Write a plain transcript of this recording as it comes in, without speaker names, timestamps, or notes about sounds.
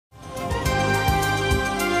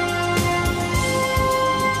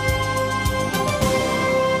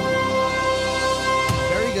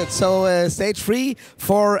So stage 3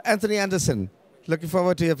 for Anthony Anderson. Looking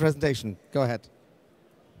forward to your presentation. Go ahead.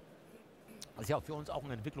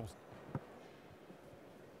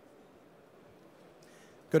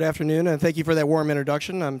 Good afternoon, and thank you for that warm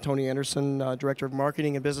introduction. I'm Tony Anderson, Director of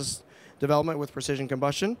Marketing and Business Development with Precision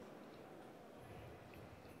Combustion.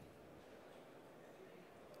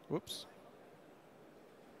 Whoops.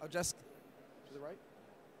 Oh, just to the right?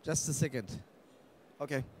 Just a second.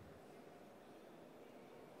 Okay.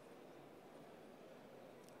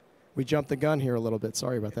 We jumped the gun here a little bit.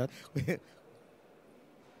 Sorry about that.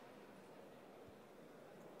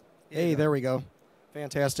 Hey, there we go.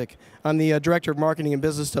 Fantastic. I'm the Director of Marketing and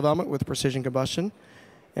Business Development with Precision Combustion.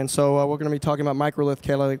 And so we're going to be talking about microlith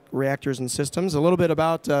catalytic reactors and systems. A little bit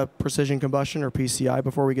about Precision Combustion, or PCI,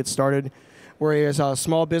 before we get started. We're a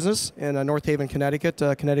small business in North Haven, Connecticut.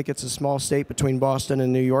 Connecticut's a small state between Boston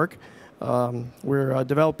and New York. We're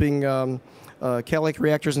developing catalytic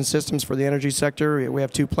reactors and systems for the energy sector. We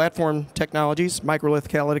have 2 platform technologies, microlith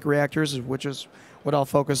catalytic reactors, which is what I'll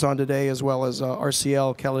focus on today, as well as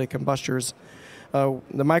RCL catalytic combustors.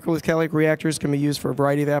 The microlith catalytic reactors can be used for a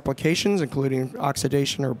variety of applications, including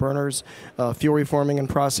oxidation or burners, fuel reforming and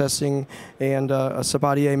processing, and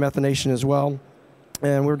Sabatier methanation as well.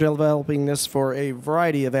 And we're developing this for a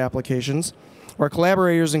variety of applications. Our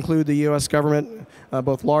collaborators include the U.S. government,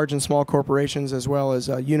 both large and small corporations, as well as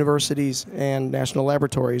universities and national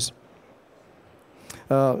laboratories.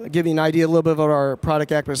 Give you an idea a little bit about our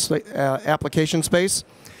product application space.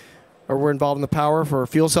 We're involved in the power for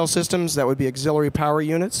fuel cell systems. That would be auxiliary power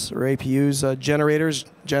units, or APUs, generators,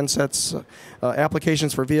 gensets,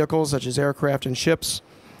 applications for vehicles such as aircraft and ships,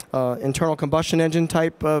 internal combustion engine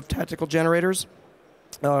type of tactical generators,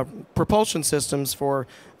 propulsion systems for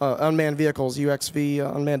unmanned vehicles,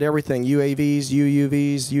 UXV, unmanned everything, UAVs,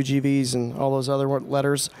 UUVs, UGVs, and all those other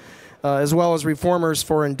letters, as well as reformers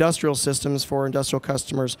for industrial systems for industrial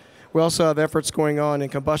customers. We also have efforts going on in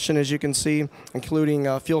combustion, as you can see,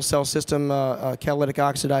 including fuel cell system catalytic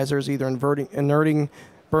oxidizers, either inerting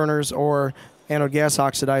burners or anode gas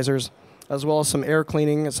oxidizers, as well as some air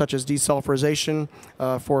cleaning, such as desulfurization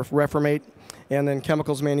for reformate, and then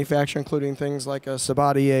chemicals manufacture, including things like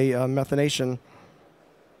Sabatier methanation.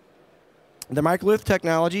 The microlith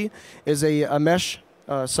technology is a mesh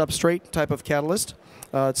substrate type of catalyst.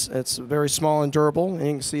 It's very small and durable, and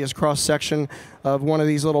you can see a cross-section of one of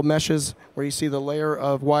these little meshes where you see the layer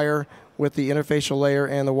of wire with the interfacial layer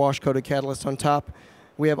and the wash-coated catalyst on top.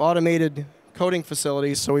 We have automated coating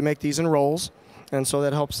facilities, so we make these in rolls, and so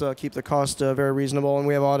that helps keep the cost very reasonable. And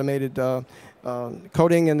we have automated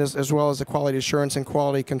coating, and as well as the quality assurance and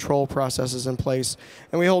quality control processes in place.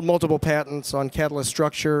 And we hold multiple patents on catalyst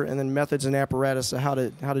structure and then methods and apparatus of how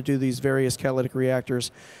to do these various catalytic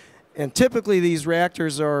reactors. And typically these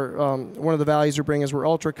reactors are, one of the values we bring is we're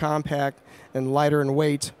ultra compact and lighter in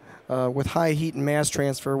weight with high heat and mass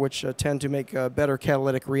transfer, which tend to make better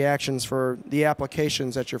catalytic reactions for the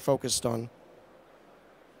applications that you're focused on.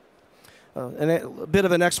 And a bit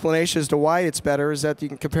of an explanation as to why it's better is that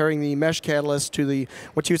comparing the mesh catalyst to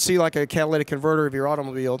what you'd see like a catalytic converter of your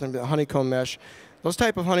automobile, the honeycomb mesh. Those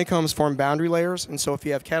type of honeycombs form boundary layers, and so if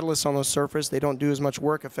you have catalysts on the surface, they don't do as much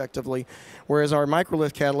work effectively. Whereas our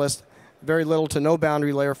microlith catalyst, very little to no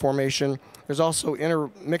boundary layer formation. There's also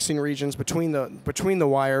intermixing regions between the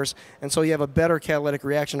wires, and so you have a better catalytic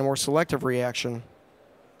reaction, a more selective reaction.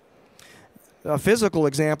 A physical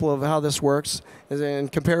example of how this works is in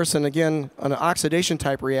comparison, again, an oxidation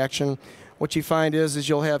type reaction. What you find is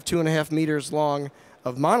you'll have 2.5 meters long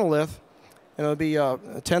of monolith, and it'll be a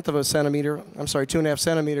 1/10 of a centimeter, I'm sorry, 2.5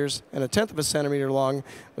 centimeters and a 1/10 of a centimeter long,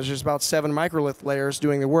 which is about 7 microlith layers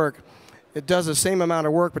doing the work. It does the same amount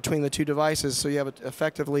of work between the 2 devices, so you have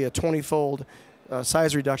effectively a 20-fold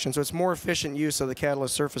size reduction. So it's more efficient use of the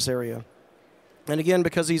catalyst surface area. And again,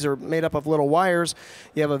 because these are made up of little wires,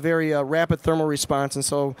 you have a very rapid thermal response. And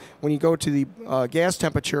so when you go to the gas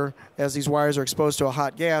temperature, as these wires are exposed to a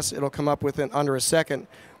hot gas, it'll come up within under a second,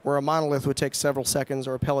 where a monolith would take several seconds,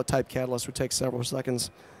 or a pellet-type catalyst would take several seconds,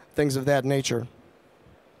 things of that nature.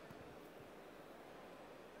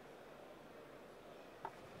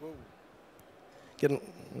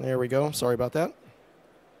 There we go. Sorry about that.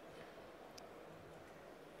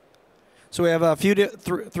 So we have a few,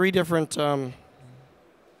 three different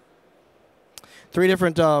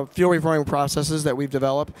fuel reforming processes that we've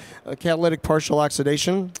developed. Catalytic partial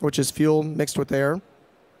oxidation, which is fuel mixed with air.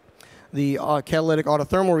 The catalytic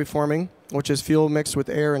autothermal reforming, which is fuel mixed with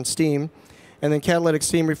air and steam. And then catalytic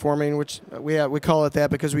steam reforming, which we call it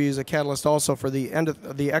that because we use a catalyst also for the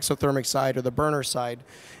exothermic side, or the burner side.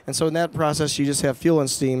 And so in that process, you just have fuel and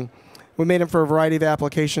steam. We made them for a variety of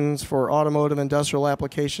applications, for automotive, industrial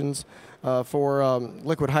applications, for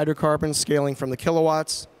liquid hydrocarbons, scaling from the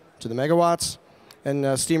kilowatts to the megawatts.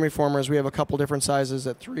 And steam reformers, we have a couple different sizes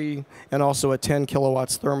at 3 and also at 10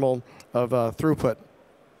 kilowatts thermal of throughput.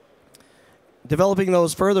 Developing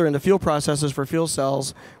those further into fuel processors for fuel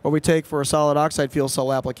cells, what we take for a solid oxide fuel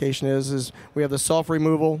cell application is we have the sulfur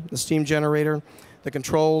removal, the steam generator, the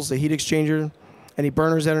controls, the heat exchanger, any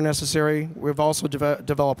burners that are necessary. We've also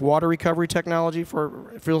developed water recovery technology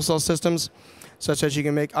for fuel cell systems, such as you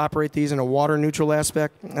can operate these in a water neutral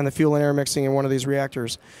aspect and the fuel and air mixing in one of these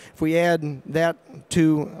reactors. If we add that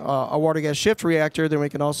to a water gas shift reactor, then we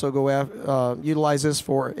can also go utilize this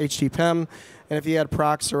for HT-PEM. And if you add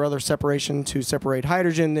prox or other separation to separate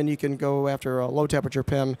hydrogen, then you can go after a low temperature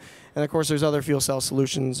PEM. And of course, there's other fuel cell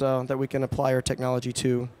solutions that we can apply our technology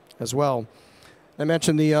to as well. I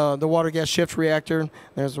mentioned the water gas shift reactor.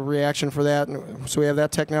 There's a reaction for that. So we have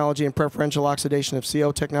that technology and preferential oxidation of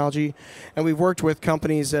CO technology. And we've worked with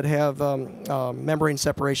companies that have membrane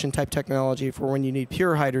separation type technology for when you need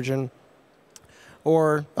pure hydrogen.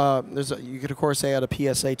 Or you could, of course, add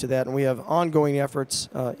a PSA to that. And we have ongoing efforts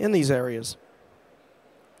in these areas.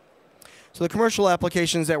 So the commercial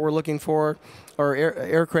applications that we're looking for are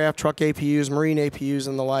aircraft, truck APUs, marine APUs,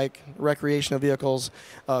 and the like, recreational vehicles,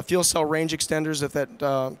 fuel cell range extenders, if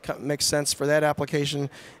that makes sense for that application,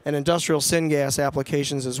 and industrial syngas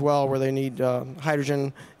applications as well, where they need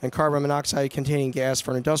hydrogen and carbon monoxide containing gas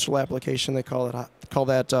for an industrial application. They call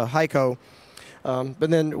that HYCO. But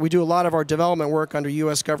then we do a lot of our development work under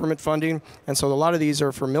U.S. government funding, and so a lot of these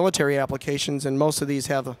are for military applications, and most of these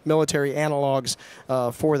have military analogs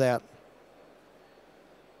for that.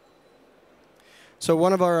 So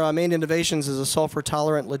one of our main innovations is a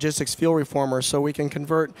sulfur-tolerant logistics fuel reformer, so we can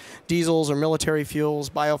convert diesels or military fuels,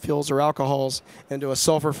 biofuels, or alcohols into a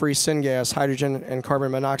sulfur-free syngas, hydrogen and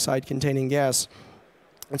carbon monoxide containing gas.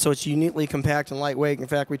 And so it's uniquely compact and lightweight. In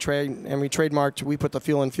fact, we trademarked, we put the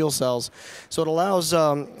fuel in fuel cells. So it allows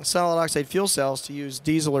solid oxide fuel cells to use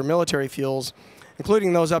diesel or military fuels,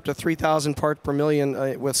 including those up to 3,000 parts per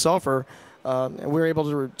million with sulfur. And we're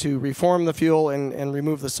able to reform the fuel and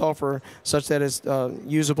remove the sulfur such that it's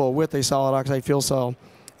usable with a solid oxide fuel cell.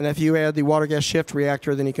 And if you add the water gas shift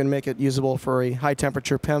reactor, then you can make it usable for a high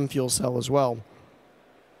temperature PEM fuel cell as well.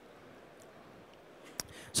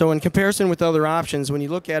 So in comparison with other options, when you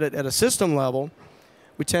look at it at a system level,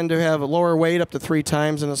 we tend to have a lower weight up to 3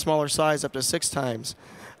 times and a smaller size up to 6 times.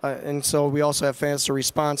 And so we also have faster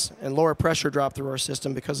response and lower pressure drop through our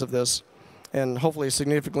system because of this, and hopefully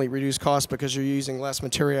significantly reduce cost because you're using less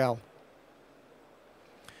material.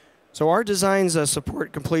 So our designs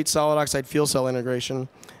support complete solid oxide fuel cell integration.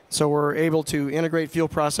 So we're able to integrate fuel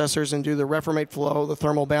processors and do the reformate flow, the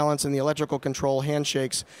thermal balance, and the electrical control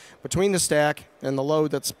handshakes between the stack and the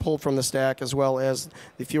load that's pulled from the stack, as well as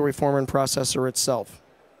the fuel reformer and processor itself.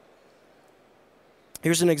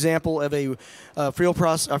 Here's an example of a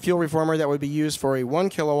fuel reformer that would be used for a 1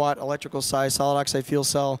 kilowatt electrical size solid oxide fuel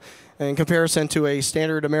cell in comparison to a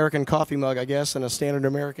standard American coffee mug, I guess, and a standard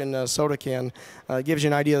American soda can. Gives you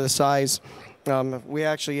an idea of the size. We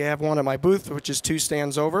actually have one at my booth, which is 2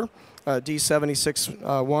 stands over,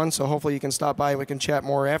 D76-1, so hopefully you can stop by and we can chat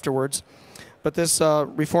more afterwards. But this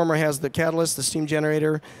reformer has the catalyst, the steam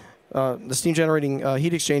generator, the steam generating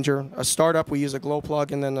heat exchanger, a startup, we use a glow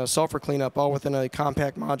plug, and then a sulfur cleanup, all within a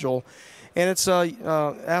compact module. And it's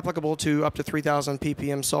applicable to up to 3,000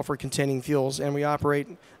 ppm sulfur containing fuels. And we operate,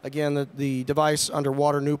 again, the device under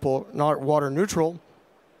water neutral,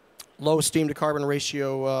 low steam to carbon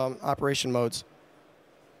ratio operation modes.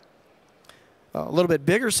 A little bit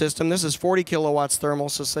bigger system, this is 40 kilowatts thermal,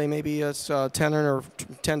 so say maybe it's 10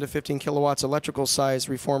 to 15 kilowatts electrical size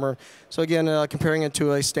reformer. So again, comparing it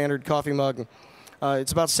to a standard coffee mug,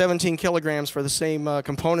 it's about 17 kilograms for the same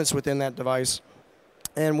components within that device.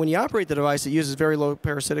 And when you operate the device, it uses very low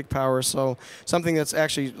parasitic power, so something that's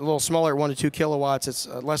actually a little smaller, 1 to 2 kilowatts, it's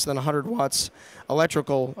less than 100 watts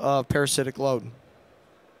electrical parasitic load.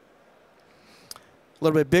 A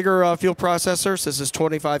little bit bigger fuel processors. This is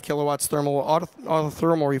 25 kilowatts thermal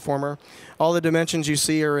autothermal reformer. All the dimensions you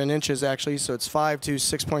see are in inches, actually, so it's 5 to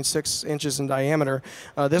 6.6 inches in diameter.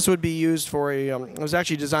 This would be used for a, it was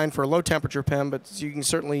actually designed for a low temperature PEM, but you can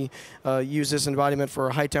certainly use this embodiment for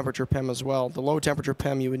a high temperature PEM as well. The low temperature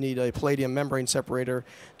PEM, you would need a palladium membrane separator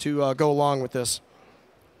to go along with this.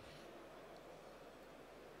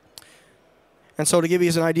 And so to give you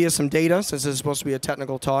an idea of some data, since this is supposed to be a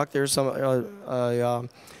technical talk, there's some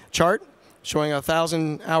chart showing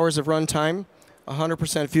 1,000 hours of runtime,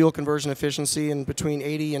 100% fuel conversion efficiency, and between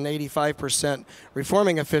 80 and 85%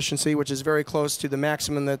 reforming efficiency, which is very close to the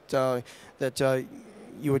maximum that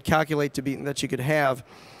you would calculate to be that you could have.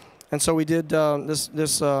 And so we did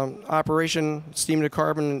this operation, steam to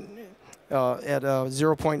carbon at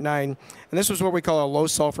 0.9, and this was what we call a low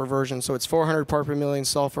sulfur version. So it's 400 part per million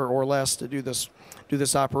sulfur or less to do this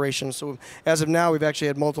operation. So as of now, we've actually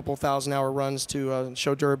had multiple 1,000-hour runs to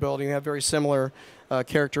show durability. We have very similar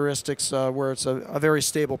characteristics where it's a very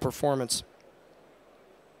stable performance.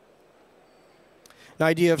 An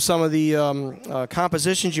idea of some of the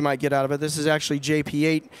compositions you might get out of it. This is actually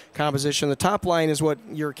JP8 composition. The top line is what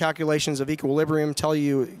your calculations of equilibrium tell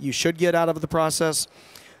you you should get out of the process.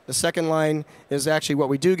 The second line is actually what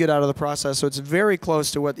we do get out of the process, so it's very close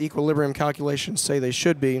to what equilibrium calculations say they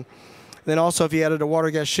should be. Then also, if you added a water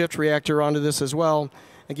gas shift reactor onto this as well,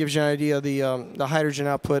 it gives you an idea of the hydrogen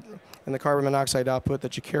output and the carbon monoxide output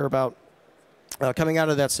that you care about coming out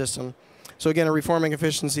of that system. So again, a reforming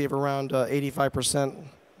efficiency of around 85%,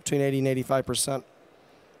 between 80 and 85%.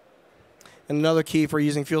 And another key for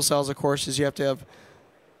using fuel cells, of course, is you have to have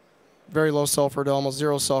very low sulfur to almost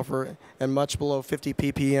zero sulfur and much below 50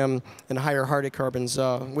 ppm and higher hydrocarbons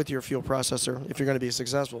with your fuel processor if you're going to be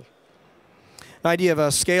successful. An idea of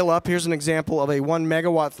a scale up, here's an example of a 1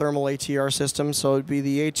 megawatt thermal ATR system. So it would be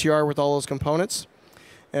the ATR with all those components.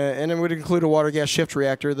 And it would include a water gas shift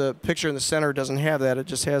reactor. The picture in the center doesn't have that. It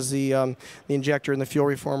just has the injector and the fuel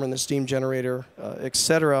reformer and the steam generator,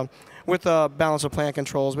 etc., with balance of plant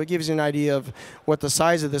controls. But it gives you an idea of what the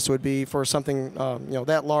size of this would be for something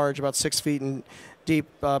that large, about 6 feet in deep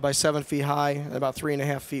by 7 feet high, and about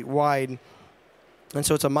 3.5 feet wide. And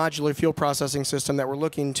so it's a modular fuel processing system that we're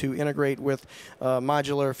looking to integrate with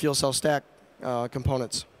modular fuel cell stack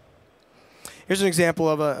components. Here's an example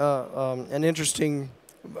of an interesting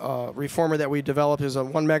reformer that we developed. Is a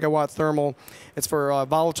 1 megawatt thermal. It's for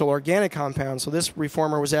volatile organic compounds. So this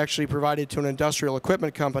reformer was actually provided to an industrial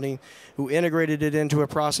equipment company who integrated it into a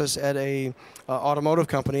process at a automotive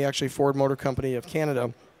company, actually Ford Motor Company of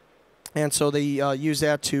Canada. And so they use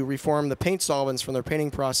that to reform the paint solvents from their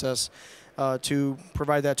painting process to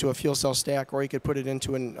provide that to a fuel cell stack, or you could put it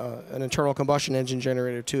into an internal combustion engine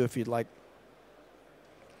generator too if you'd like.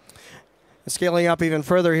 Scaling up even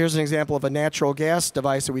further, here's an example of a natural gas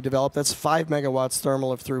device that we developed. That's 5 megawatts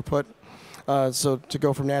thermal of throughput. So to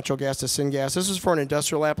go from natural gas to syngas. This is for an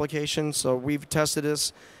industrial application, so we've tested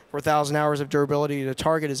this for 1,000 hours of durability. The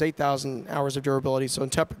target is 8,000 hours of durability. So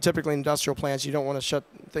typically in industrial plants, you don't want to shut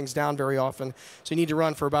things down very often. So you need to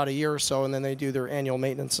run for about a year or so, and then they do their annual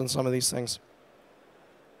maintenance on some of these things.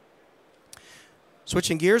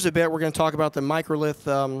 Switching gears a bit, we're going to talk about the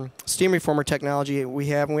Microlith steam reformer technology we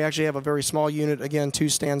have. And we actually have a very small unit, again, 2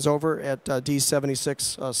 stands over at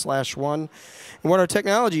D76/1. And what our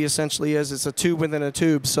technology essentially is, it's a tube within a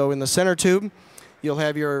tube. So in the center tube, you'll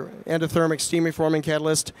have your endothermic steam reforming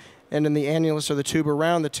catalyst, and in the annulus, or the tube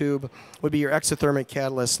around the tube, would be your exothermic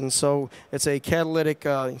catalyst. And so it's a catalytic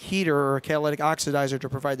heater or a catalytic oxidizer to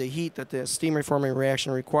provide the heat that the steam reforming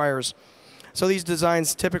reaction requires. So these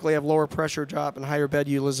designs typically have lower pressure drop and higher bed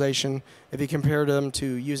utilization if you compare them to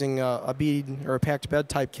using a bead or a packed bed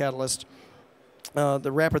type catalyst.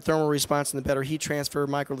 The rapid thermal response and the better heat transfer,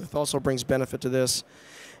 Microlith also brings benefit to this.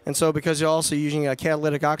 And so because you're also using a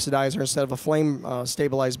catalytic oxidizer instead of a flame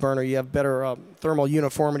stabilized burner, you have better thermal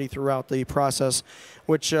uniformity throughout the process,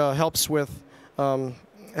 which helps with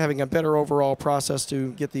having a better overall process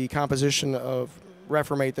to get the composition of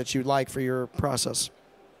reformate that you'd like for your process.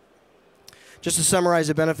 Just to summarize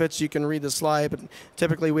the benefits, you can read the slide, but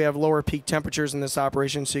typically we have lower peak temperatures in this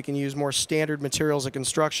operation, so you can use more standard materials of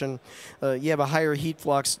construction. You have a higher heat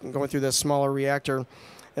flux going through this smaller reactor,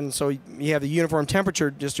 and so you have the uniform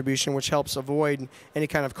temperature distribution, which helps avoid any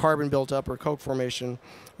kind of carbon buildup or coke formation.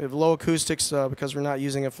 We have low acoustics because we're not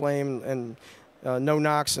using a flame, and no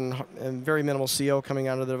NOx and very minimal CO coming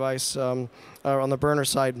out of the device on the burner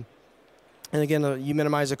side. And again, you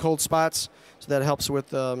minimize the cold spots, so that helps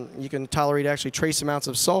with, you can tolerate actually trace amounts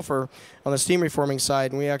of sulfur on the steam reforming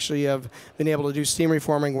side. And we actually have been able to do steam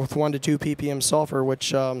reforming with 1 to 2 ppm sulfur,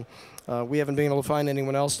 which we haven't been able to find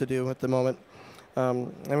anyone else to do at the moment.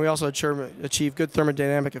 And we also achieve good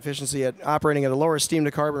thermodynamic efficiency at operating at a lower steam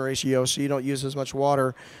to carbon ratio, so you don't use as much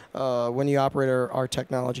water when you operate our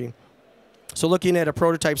technology. So looking at a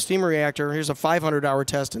prototype steam reactor, here's a 500-hour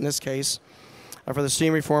test in this case. For the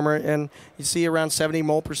steam reformer, and you see around 70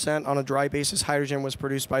 mole% on a dry basis hydrogen was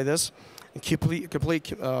produced by this, and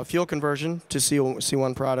complete fuel conversion to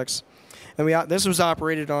C1 products. And this was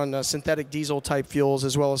operated on synthetic diesel type fuels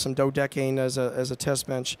as well as some dodecane as a test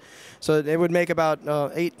bench. So it would make about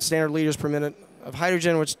 8 standard liters per minute of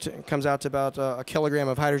hydrogen, which comes out to about a kilogram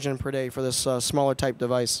of hydrogen per day for this smaller type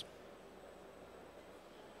device.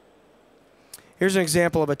 Here's an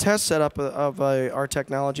example of a test setup of our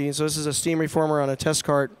technology. So this is a steam reformer on a test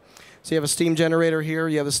cart. So you have a steam generator here.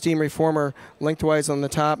 You have a steam reformer lengthwise on the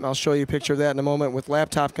top. And I'll show you a picture of that in a moment with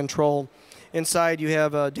laptop control. Inside, you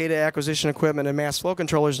have data acquisition equipment and mass flow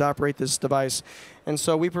controllers to operate this device. And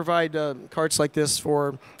so we provide carts like this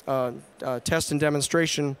for test and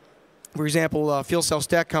demonstration. For example, fuel cell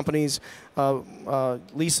stack companies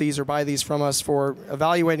lease these or buy these from us for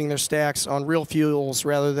evaluating their stacks on real fuels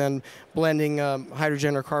rather than blending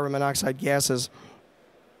hydrogen or carbon monoxide gases.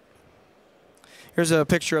 Here's a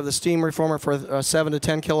picture of the steam reformer for a 7 to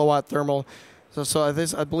 10 kilowatt thermal. So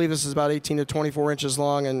this, I believe this is about 18 to 24 inches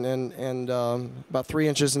long and about 3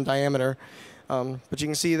 inches in diameter. But you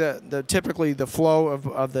can see that typically the flow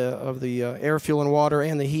of the air, fuel, and water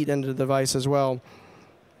and the heat into the device as well.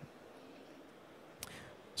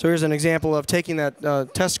 So here's an example of taking that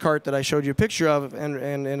test cart that I showed you a picture of, and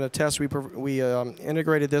in a test we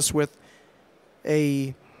integrated this with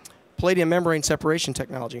a palladium membrane separation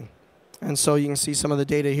technology. And so you can see some of the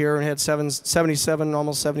data here, and it had 77,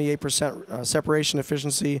 almost 78% separation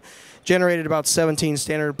efficiency, generated about 17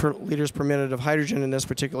 standard liters per minute of hydrogen in this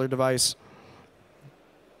particular device.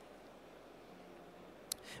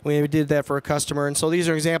 We did that for a customer, and so these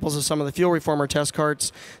are examples of some of the fuel reformer test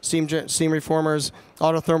carts, steam reformers,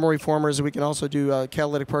 autothermal reformers. We can also do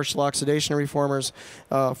catalytic partial oxidation reformers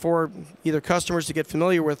for either customers to get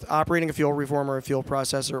familiar with operating a fuel reformer, a fuel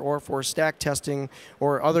processor, or for stack testing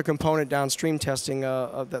or other component downstream testing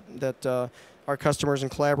that our customers and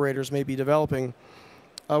collaborators may be developing.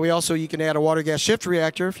 You can add a water gas shift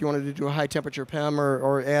reactor if you wanted to do a high temperature PEM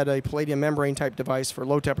or add a palladium membrane type device for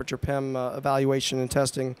low temperature PEM evaluation and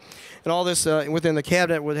testing. And all this within the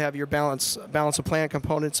cabinet would have your balance of plant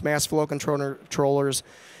components, mass flow controllers,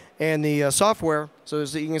 and the software, so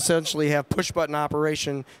that you can essentially have push button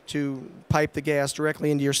operation to pipe the gas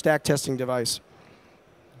directly into your stack testing device.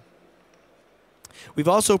 We've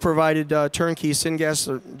also provided turnkey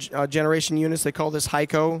syngas generation units. They call this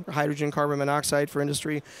HYCO, hydrogen carbon monoxide for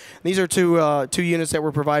industry. These are two units that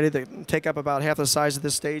were provided that take up about half the size of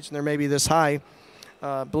this stage, and they're maybe this high.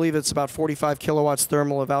 I believe it's about 45 kilowatts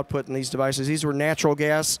thermal of output in these devices. These were natural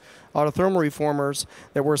gas autothermal reformers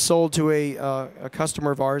that were sold to a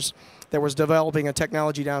customer of ours that was developing a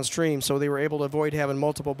technology downstream, so they were able to avoid having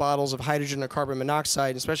multiple bottles of hydrogen or carbon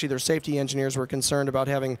monoxide. Especially their safety engineers were concerned about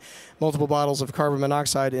having multiple bottles of carbon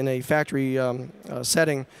monoxide in a factory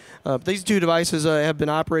setting. These two devices have been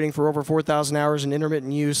operating for over 4,000 hours in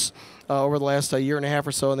intermittent use over the last year and a half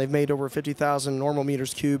or so, and they've made over 50,000 normal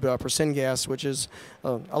meters cube per syngas, which is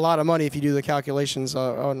a lot of money if you do the calculations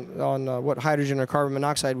on what hydrogen or carbon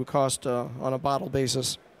monoxide would cost on a bottle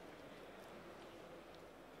basis.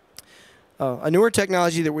 A newer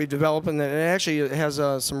technology that we've developed, and it actually has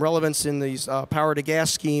some relevance in these power-to-gas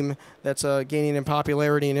scheme that's gaining in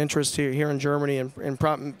popularity and interest here in Germany and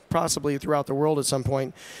possibly throughout the world at some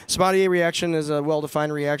point. Spottier reaction is a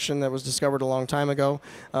well-defined reaction that was discovered a long time ago,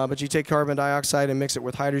 but you take carbon dioxide and mix it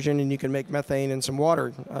with hydrogen, and you can make methane and some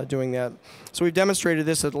water doing that. So we've demonstrated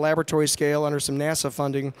this at the laboratory scale under some NASA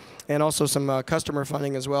funding and also some customer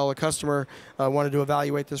funding as well. A customer wanted to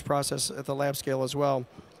evaluate this process at the lab scale as well.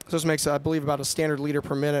 So this makes, I believe, about a standard liter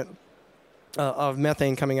per minute of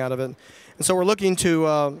methane coming out of it. And so we're looking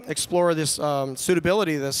to explore this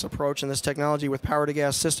suitability of this approach and this technology with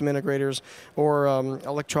power-to-gas system integrators or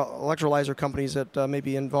electrolyzer companies that may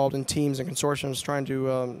be involved in teams and consortiums trying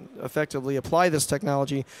to effectively apply this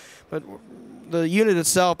technology. But the unit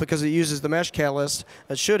itself, because it uses the mesh catalyst,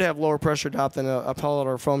 it should have lower pressure drop than a pellet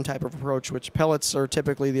or foam type of approach, which pellets are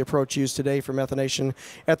typically the approach used today for methanation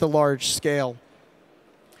at the large scale.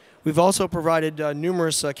 We've also provided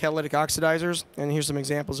numerous catalytic oxidizers, and here's some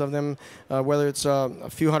examples of them, whether it's a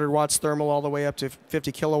few hundred watts thermal all the way up to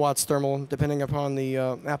 50 kilowatts thermal, depending upon the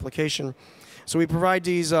application. So we provide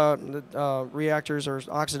these reactors or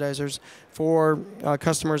oxidizers for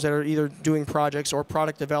customers that are either doing projects or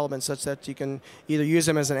product development, such that you can either use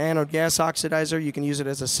them as an anode gas oxidizer, you can use it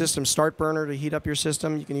as a system start burner to heat up your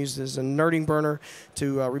system, you can use it as an inerting burner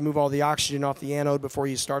to remove all the oxygen off the anode before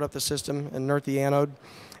you start up the system and inert the anode.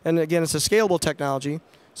 And again, it's a scalable technology,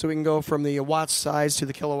 so we can go from the watt size to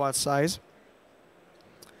the kilowatt size.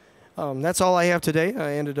 That's all I have today.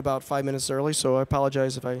 I ended about 5 minutes early, so I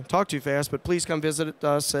apologize if I talk too fast, but please come visit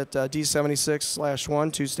us at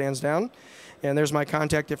D76/1, 2 stands down. And there's my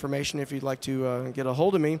contact information if you'd like to get a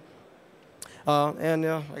hold of me.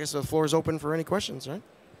 I guess the floor is open for any questions, right?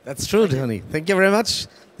 That's true, Tony. Thank you very much.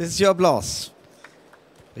 This is your applause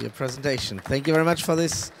for your presentation. Thank you very much for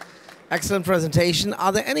this excellent presentation.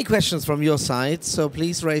 Are there any questions from your side? So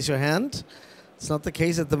please raise your hand. It's not the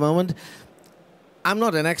case at the moment. I'm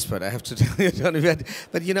not an expert, I have to tell you, Tony,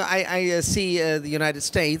 but you know, I see the United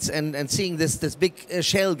States and seeing this big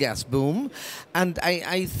shale gas boom, and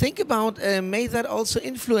I think about may that also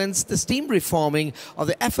influence the steam reforming or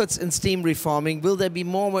the efforts in steam reforming? Will there be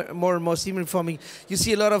more and more steam reforming? You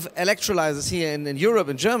see a lot of electrolyzers here in Europe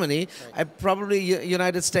and Germany. Right. Probably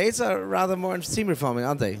United States are rather more in steam reforming,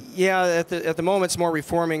 aren't they? Yeah, at the moment it's more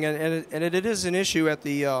reforming, and it is an issue at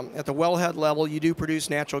the wellhead level. You do produce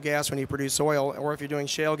natural gas when you produce oil, or if you're doing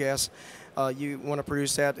shale gas, you want to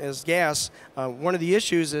produce that as gas. One of the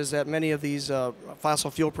issues is that many of these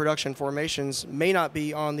fossil fuel production formations may not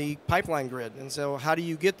be on the pipeline grid, and so how do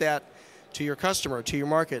you get that to your customer, to your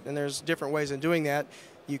market? And there's different ways of doing that.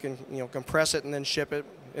 You can compress it and then ship it.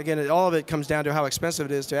 Again, all of it comes down to how expensive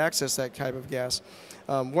it is to access that type of gas.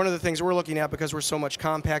 One of the things we're looking at, because we're so much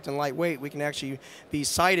compact and lightweight, we can actually be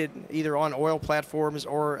sited either on oil platforms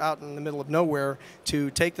or out in the middle of nowhere to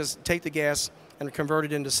take the gas and convert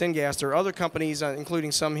it into syngas. There are other companies,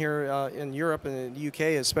 including some here in Europe and the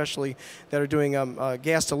UK especially, that are doing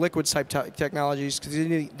gas to liquid type technologies,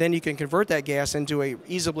 because then you can convert that gas into a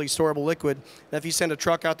easily storable liquid. And if you send a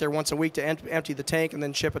truck out there once a week to empty the tank and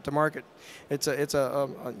then ship it to market, it's a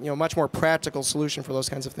much more practical solution for those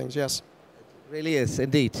kinds of things. Yes. It really is,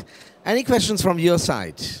 indeed. Any questions from your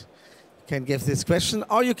side? You can give this question,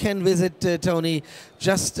 or you can visit Tony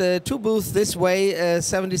just 2 booths this way,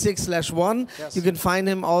 76/1. Yes. You can find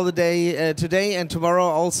him all the day today and tomorrow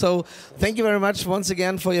also. Thank you very much once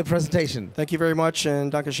again for your presentation. Thank you very much, and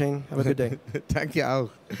Danke schön. Have a good day. Thank you auch.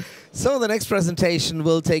 So the next presentation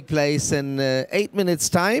will take place in 8 minutes'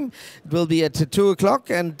 time. It will be at 2 o'clock,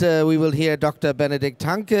 and we will hear Dr. Benedikt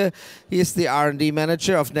Hanke. He is the R&D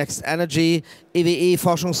manager of Next Energy, EWE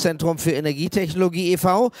Forschungszentrum für Energietechnologie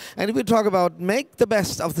e.V. And he will talk about make the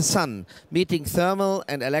best of the sun, meeting thermal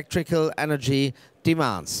and electrical energy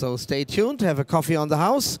demands. So stay tuned, have a coffee on the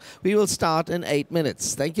house. We will start in 8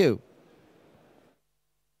 minutes. Thank you.